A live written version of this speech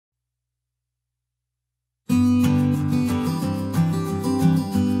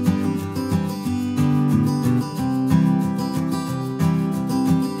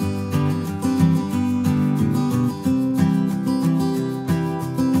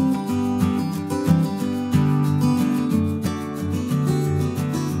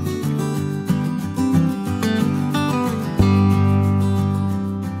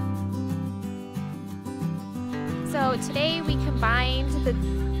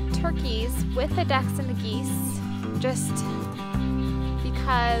turkeys with the ducks and the geese, just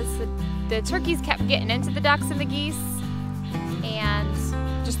because the turkeys kept getting into the ducks and the geese, and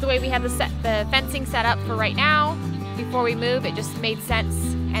just the way we have the fencing set up for right now, before we move, it just made sense,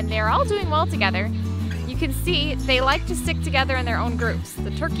 and they're all doing well together. You can see they like to stick together in their own groups.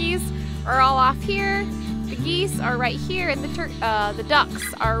 The turkeys are all off here, the geese are right here, and the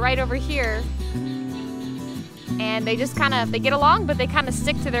ducks are right over here. And they just they get along, but they kind of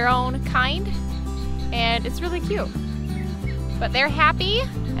stick to their own kind, and it's really cute. But they're happy,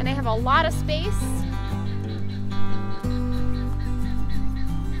 and they have a lot of space.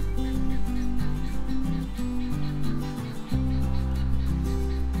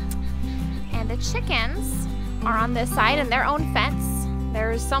 And the chickens are on this side in their own fence.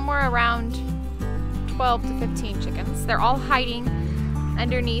 There's somewhere around 12 to 15 chickens. They're all hiding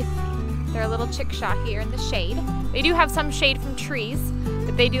underneath their little chickshaw here in the shade. They do have some shade from trees,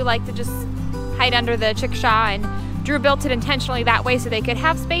 but they do like to just hide under the chickshaw, and Drew built it intentionally that way so they could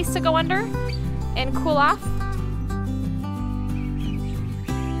have space to go under and cool off.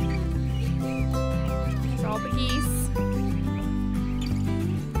 There's all the geese.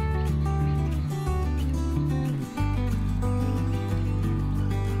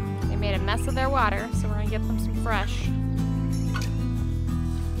 They made a mess of their water, so we're gonna get them some fresh.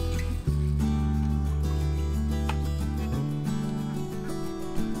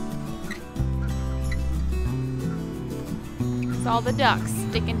 It's all the ducks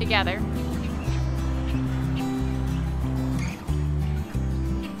sticking together.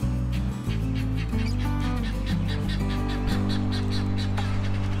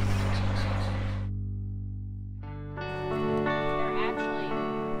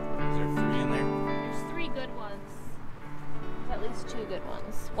 At least 2 good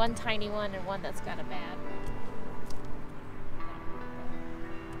ones. One tiny one and one that's kind of bad.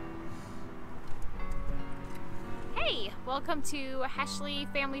 Hey, welcome to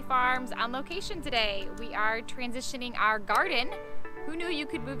Hashley Family Farms on location today. We are transitioning our garden. Who knew you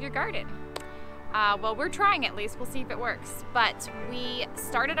could move your garden? Well, we're trying at least. We'll see if it works. But we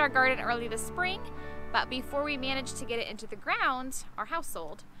started our garden early this spring, but before we managed to get it into the ground, our house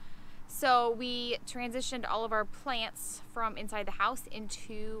sold. So we transitioned all of our plants from inside the house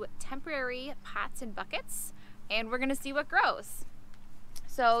into temporary pots and buckets, and we're gonna see what grows.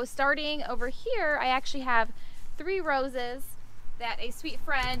 So starting over here, I actually have 3 roses that a sweet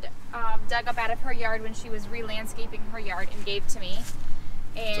friend dug up out of her yard when she was re-landscaping her yard and gave to me.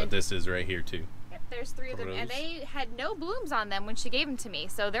 And so this is right here too. Yep, there's 3 of them, and they had no blooms on them when she gave them to me.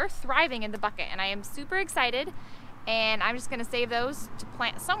 So they're thriving in the bucket, and I am super excited. And I'm just gonna save those to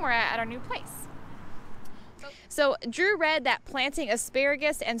plant somewhere at our new place. So Drew read that planting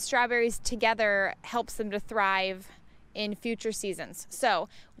asparagus and strawberries together helps them to thrive in future seasons. So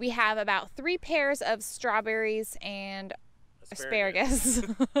we have about 3 pairs of strawberries and asparagus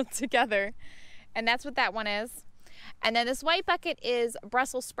together. And that's what that one is. And then this white bucket is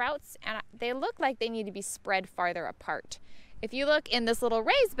Brussels sprouts, and they look like they need to be spread farther apart. If you look in this little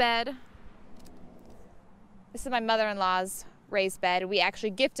raised bed, this is my mother-in-law's raised bed. We actually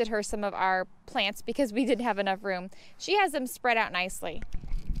gifted her some of our plants because we didn't have enough room. She has them spread out nicely.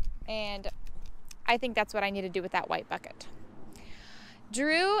 And I think that's what I need to do with that white bucket.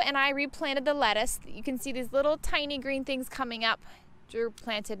 Drew and I replanted the lettuce. You can see these little tiny green things coming up. Drew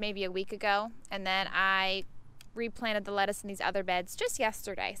planted maybe a week ago, and then I replanted the lettuce in these other beds just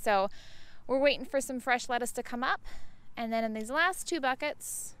yesterday. So we're waiting for some fresh lettuce to come up. And then in these last 2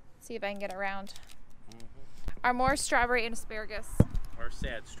 buckets, see if I can get it around, are more strawberry and asparagus. Or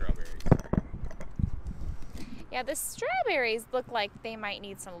sad strawberries. Yeah, the strawberries look like they might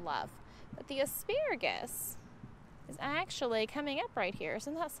need some love, but the asparagus is actually coming up right here.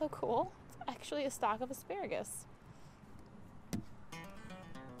 Isn't that so cool? It's actually a stalk of asparagus.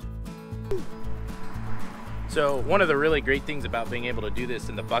 So one of the really great things about being able to do this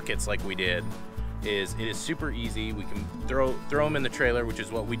in the buckets like we did is it is super easy. We can throw them in the trailer, which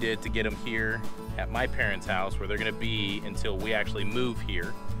is what we did to get them here at my parents' house, where they're gonna be until we actually move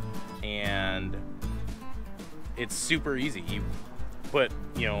here. And it's super easy. You put,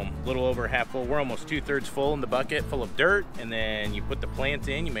 you know, a little over half full, we're almost 2/3 full in the bucket full of dirt, and then you put the plant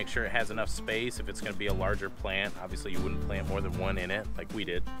in, you make sure it has enough space. If it's gonna be a larger plant, obviously you wouldn't plant more than 1 in it like we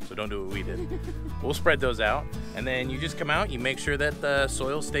did, so don't do what we did. We'll spread those out, and then you just come out, you make sure that the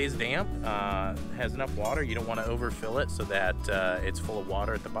soil stays damp, has enough water. You don't wanna overfill it so that it's full of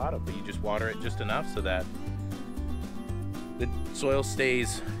water at the bottom, but you just water it just enough so that the soil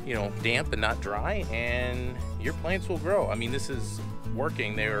stays, you know, damp and not dry, and your plants will grow. I mean, this is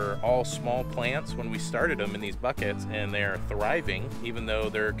working. They were all small plants when we started them in these buckets, and they're thriving even though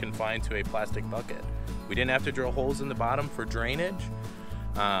they're confined to a plastic bucket. We didn't have to drill holes in the bottom for drainage.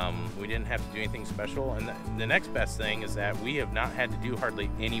 We didn't have to do anything special. And the next best thing is that we have not had to do hardly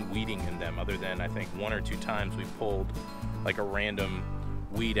any weeding in them, other than I think 1 or 2 times we pulled like a random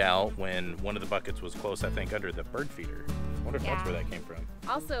weed out when one of the buckets was close, I think, under the bird feeder. I wonder if that's where that came from.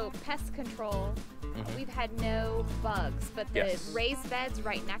 Also, pest control. We've had no bugs, but the raised beds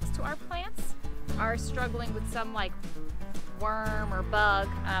right next to our plants are struggling with some like worm or bug.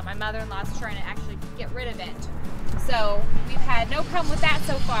 My mother-in-law's trying to actually get rid of it. So we've had no problem with that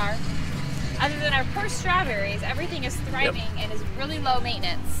so far. Other than our poor strawberries, everything is thriving and is really low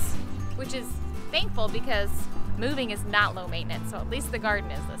maintenance, which is thankful because moving is not low maintenance, so at least the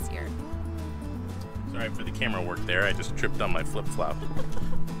garden is this year. Sorry for the camera work there. I just tripped on my flip-flop.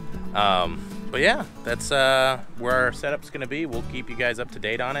 But yeah, that's where our setup's gonna be. We'll keep you guys up to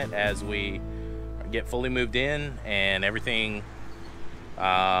date on it as we get fully moved in and everything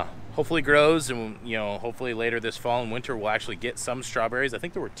hopefully grows, and you know, hopefully later this fall and winter we'll actually get some strawberries. I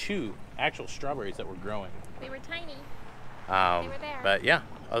think there were 2 actual strawberries that were growing. They were tiny. They were there. But yeah,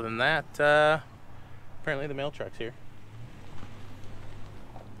 other than that, apparently the mail truck's here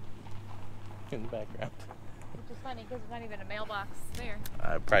in the background. Which is funny because there's not even a mailbox there.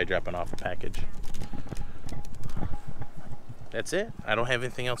 Probably dropping off a package. That's it. I don't have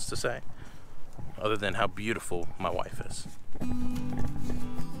anything else to say other than how beautiful my wife is.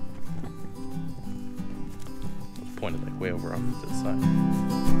 It's pointed like way over off to the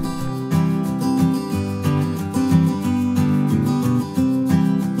side.